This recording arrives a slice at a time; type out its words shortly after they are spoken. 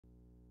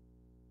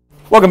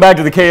Welcome back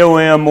to the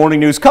KOM Morning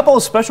News. Couple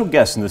of special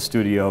guests in the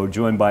studio,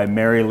 joined by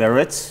Mary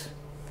Leritz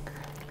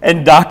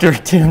and Dr.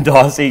 Tim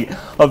Dawsey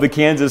of the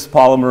Kansas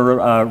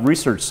Polymer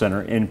Research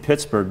Center in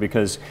Pittsburgh,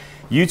 because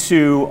you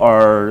two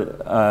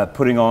are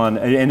putting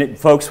on,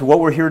 folks, what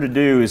we're here to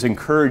do is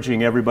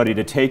encouraging everybody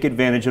to take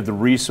advantage of the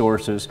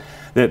resources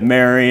that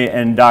Mary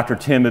and Dr.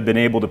 Tim have been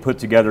able to put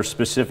together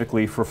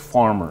specifically for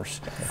farmers.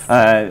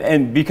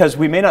 And because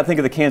we may not think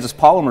of the Kansas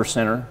Polymer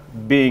Center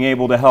being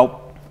able to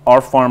help our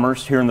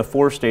farmers here in the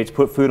 4 states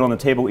put food on the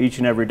table each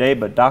and every day,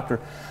 but Doctor,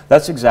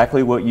 that's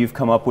exactly what you've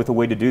come up with a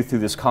way to do through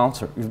this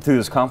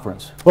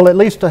conference. Well, at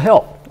least to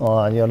help. You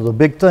know, the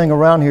big thing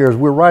around here is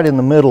we're right in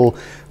the middle.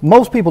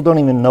 Most people don't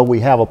even know we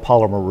have a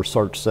polymer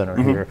research center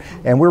here,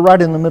 and we're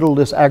right in the middle of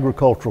this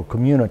agricultural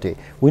community.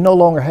 We no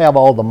longer have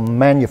all the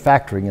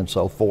manufacturing and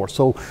so forth,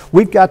 so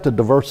we've got to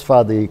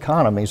diversify the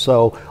economy.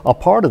 So a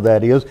part of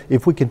that is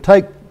if we can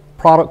take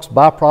products,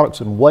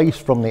 byproducts, and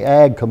waste from the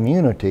ag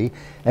community,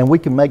 and we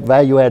can make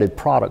value-added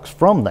products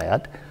from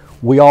that,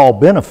 we all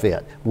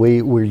benefit.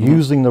 We're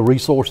using the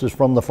resources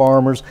from the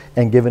farmers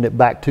and giving it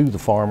back to the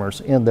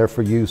farmers in there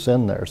for use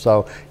in there.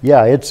 So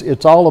yeah,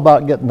 it's all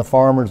about getting the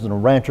farmers and the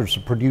ranchers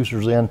and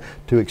producers in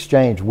to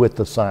exchange with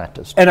the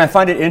scientists. And I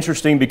find it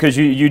interesting because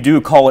you do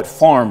call it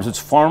farms. It's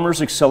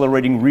farmers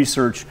accelerating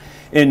research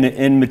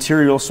in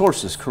material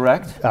sources,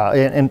 correct?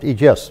 And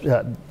yes,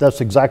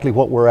 that's exactly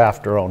what we're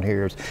after on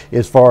here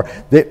is for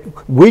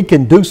that we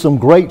can do some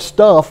great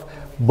stuff,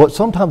 but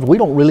sometimes we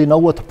don't really know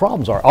what the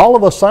problems are. All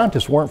of us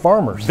scientists weren't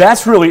farmers.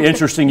 That's really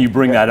interesting you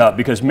bring that up,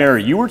 because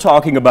Mary, you were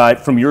talking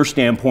about, from your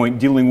standpoint,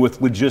 dealing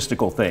with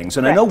logistical things.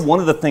 And I know one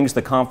of the things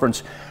the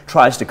conference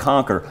tries to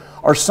conquer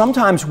are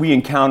sometimes we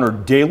encounter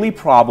daily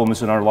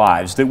problems in our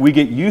lives that we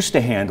get used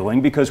to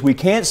handling because we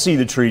can't see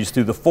the trees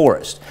through the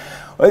forest.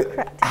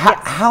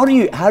 How do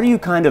you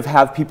kind of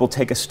have people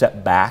take a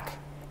step back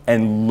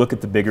and look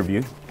at the bigger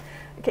view?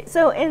 Okay,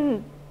 so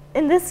in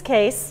this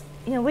case,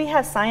 you know, we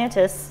have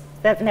scientists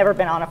that have never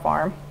been on a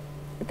farm.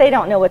 They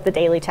don't know what the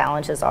daily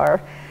challenges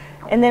are.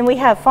 And then we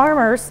have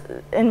farmers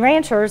and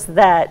ranchers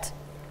that,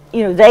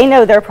 you know, they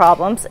know their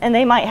problems and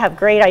they might have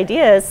great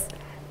ideas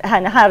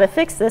on how to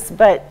fix this,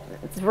 but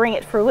to bring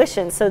it to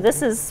fruition. So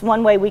this is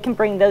one way we can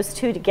bring those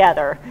two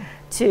together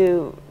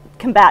to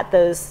combat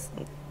those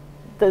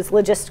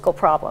logistical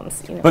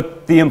problems. You know.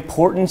 But the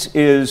importance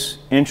is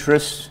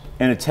interest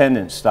and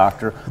attendance,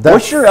 Doctor.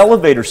 What's your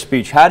elevator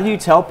speech? How do you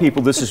tell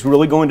people this is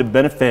really going to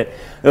benefit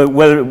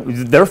whether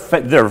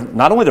they're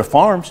not only their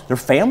farms, their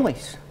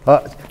families?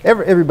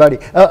 Everybody,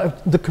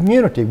 the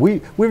community.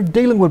 We're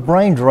dealing with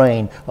brain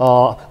drain.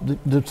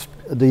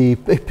 The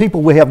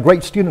people, we have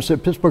great students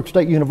at Pittsburgh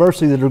State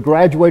University that are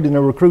graduating and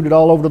are recruited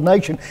all over the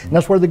nation, and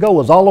that's where they go,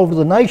 is all over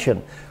the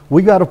nation.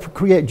 We got to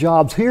create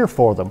jobs here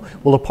for them.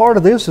 Well, a part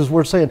of this is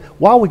we're saying,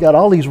 while we got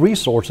all these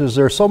resources,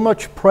 there's so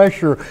much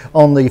pressure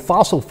on the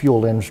fossil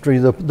fuel industry,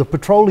 the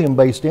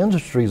petroleum-based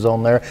industries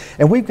on there,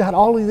 and we've got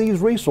all of these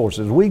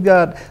resources. We've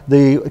got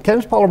the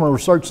Kansas Polymer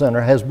Research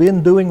Center has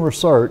been doing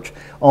research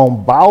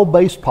on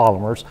bio-based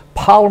polymers,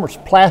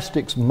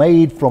 plastics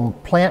made from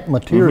plant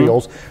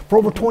materials for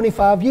over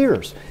 25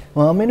 years.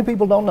 Well, many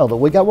people don't know that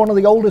we got one of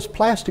the oldest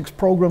plastics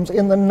programs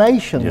in the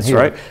nation. That's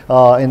here.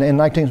 Right. In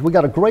 19, we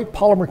got a great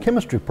polymer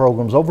chemistry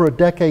programs over a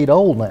decade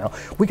old now.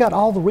 We got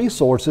all the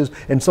resources,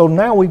 and so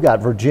now we've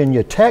got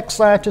Virginia Tech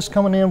scientists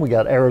coming in. We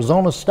got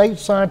Arizona State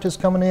scientists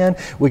coming in.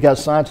 We got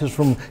scientists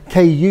from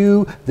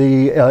KU,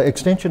 the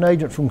extension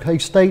agent from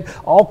K-State,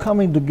 all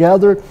coming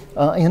together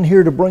in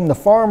here to bring the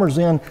farmers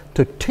in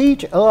to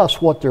teach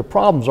us what their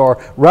problems are,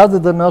 rather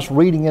than us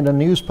reading in a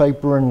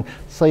newspaper and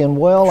saying,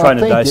 well, trying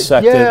to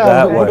dissect it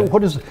that way.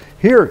 What is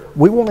here?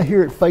 We want to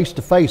hear it face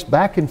to face,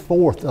 back and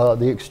forth,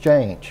 the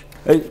exchange.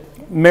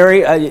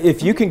 Mary,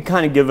 if you can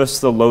kind of give us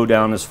the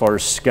lowdown as far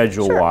as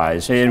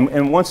schedule-wise,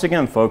 and once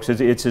again, folks,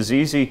 it's as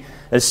easy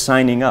as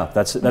signing up.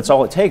 That's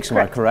all it takes. Am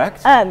I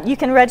correct? You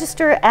can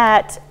register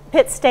at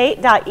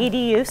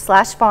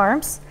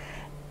pittstate.edu/farms.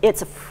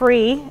 It's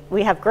free.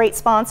 We have great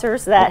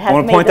sponsors that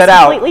have made this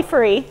completely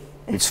free.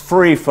 It's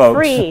free, folks.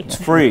 Free. It's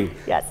free.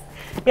 Yes.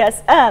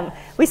 Yes.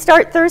 We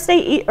start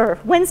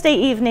Wednesday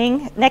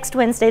evening, next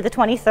Wednesday, the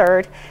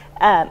 23rd,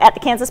 at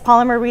the Kansas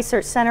Polymer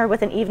Research Center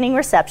with an evening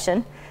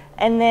reception.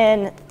 And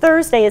then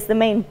Thursday is the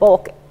main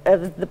bulk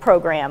of the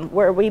program,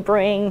 where we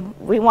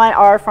want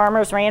our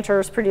farmers,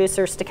 ranchers,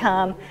 producers to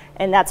come,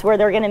 and that's where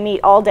they're going to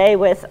meet all day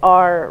with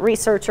our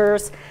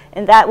researchers.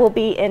 And that will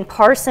be in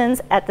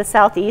Parsons at the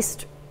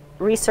Southeast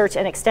Research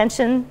and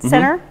Extension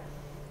Center.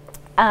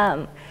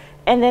 And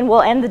then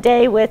we'll end the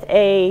day with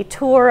a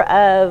tour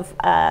of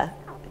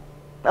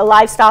a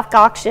livestock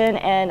auction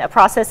and a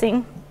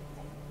processing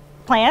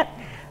plant.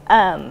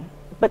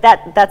 But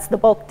that's the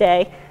bulk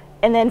day.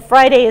 And then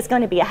Friday is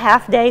going to be a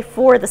half day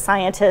for the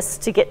scientists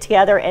to get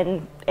together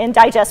and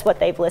digest what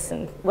they've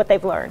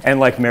learned. And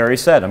like Mary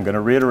said, I'm going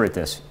to reiterate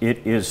this,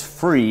 it is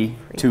free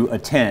to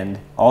attend.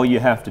 All you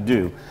have to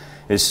do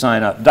is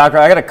sign up. Doctor,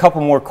 I got a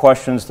couple more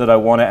questions that I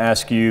want to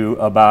ask you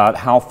about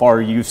how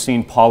far you've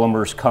seen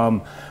polymers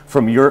come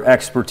from your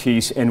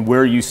expertise and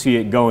where you see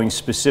it going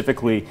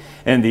specifically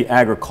in the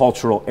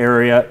agricultural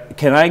area.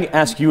 Can I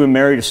ask you and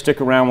Mary to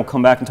stick around? We'll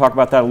come back and talk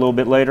about that a little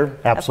bit later.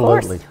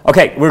 Absolutely.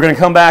 Okay, we're going to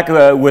come back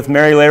with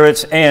Mary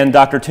Leritz and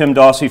Dr. Tim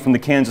Dawsey from the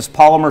Kansas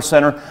Polymer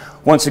Center.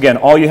 Once again,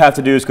 all you have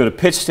to do is go to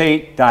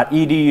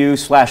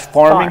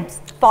pittstate.edu/farming.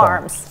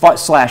 Farms.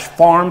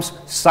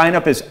 Sign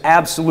up is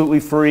absolutely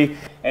free.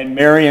 And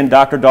Mary and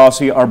Dr.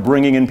 Dawsey are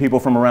bringing in people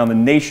from around the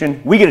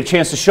nation. We get a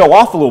chance to show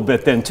off a little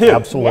bit then too.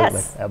 Absolutely,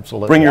 yes.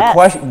 absolutely.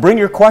 Bring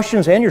your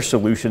questions and your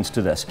solutions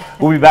to this.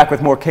 We'll be back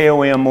with more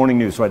KOAM Morning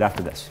News right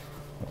after this.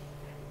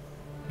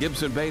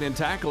 Gibson Bait and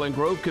Tackle and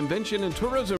Grove Convention and Tourism